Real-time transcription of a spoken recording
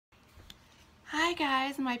Hi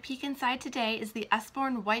guys, my peek inside today is the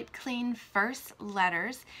Usborne Wipe Clean First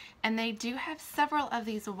Letters, and they do have several of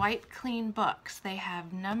these Wipe Clean books. They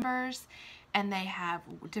have numbers and they have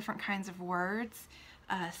different kinds of words,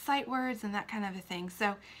 sight words and that kind of a thing.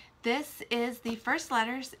 So this is the first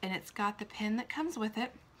letters and it's got the pen that comes with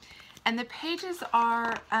it. And the pages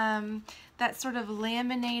are that sort of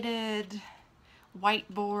laminated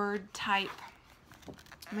whiteboard type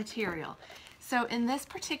material. So in this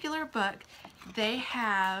particular book, they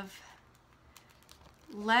have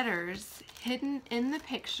letters hidden in the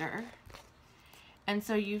picture, and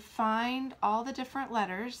so you find all the different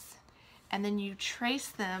letters and then you trace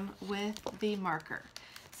them with the marker.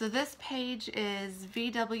 So this page is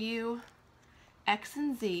VW, X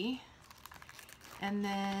and Z, and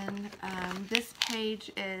then this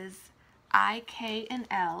page is I, K, and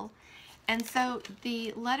L. And so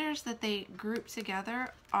the letters that they group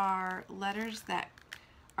together are letters that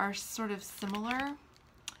are sort of similar,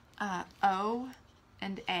 O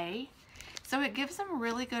and A. So it gives them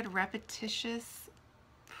really good repetitious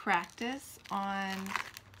practice on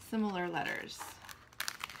similar letters.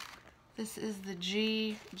 This is the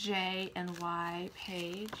G, J, and Y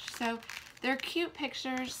page. So they're cute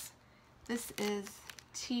pictures. This is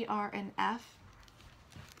T, R, and F.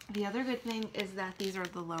 The other good thing is that these are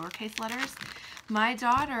the lowercase letters. My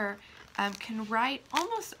daughter can write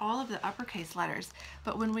almost all of the uppercase letters,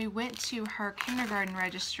 but when we went to her kindergarten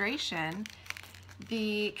registration,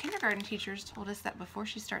 the kindergarten teachers told us that before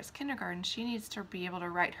she starts kindergarten, she needs to be able to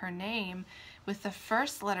write her name with the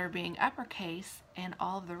first letter being uppercase and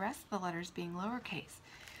all of the rest of the letters being lowercase.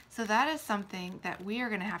 So that is something that we are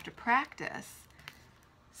going to have to practice.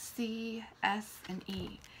 C, S, and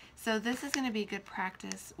E. So this is going to be good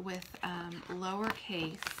practice with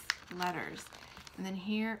lowercase letters. And then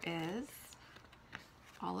here is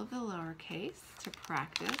all of the lowercase to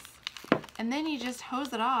practice. And then you just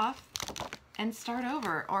hose it off and start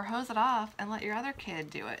over, or hose it off and let your other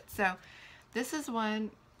kid do it. So this is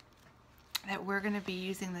one that we're going to be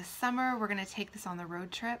using this summer. We're going to take this on the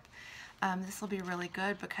road trip. This will be really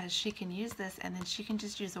good because she can use this and then she can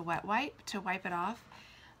just use a wet wipe to wipe it off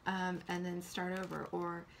and then start over.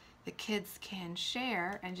 Or the kids can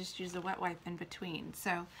share and just use a wet wipe in between.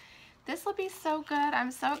 So this will be so good. I'm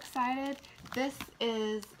so excited. This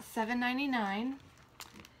is $7.99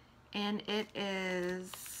 and it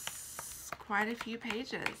is quite a few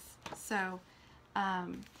pages. So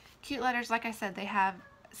cute letters. Like I said, they have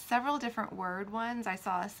several different word ones. I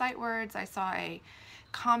saw sight words. I saw a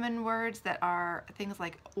common words that are things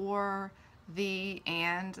like or, the,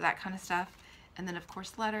 and, that kind of stuff. And then of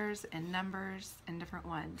course letters and numbers and different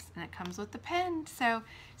ones. And it comes with the pen. So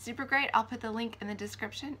super great. I'll put the link in the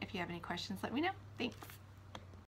description. If you have any questions, let me know. Thanks.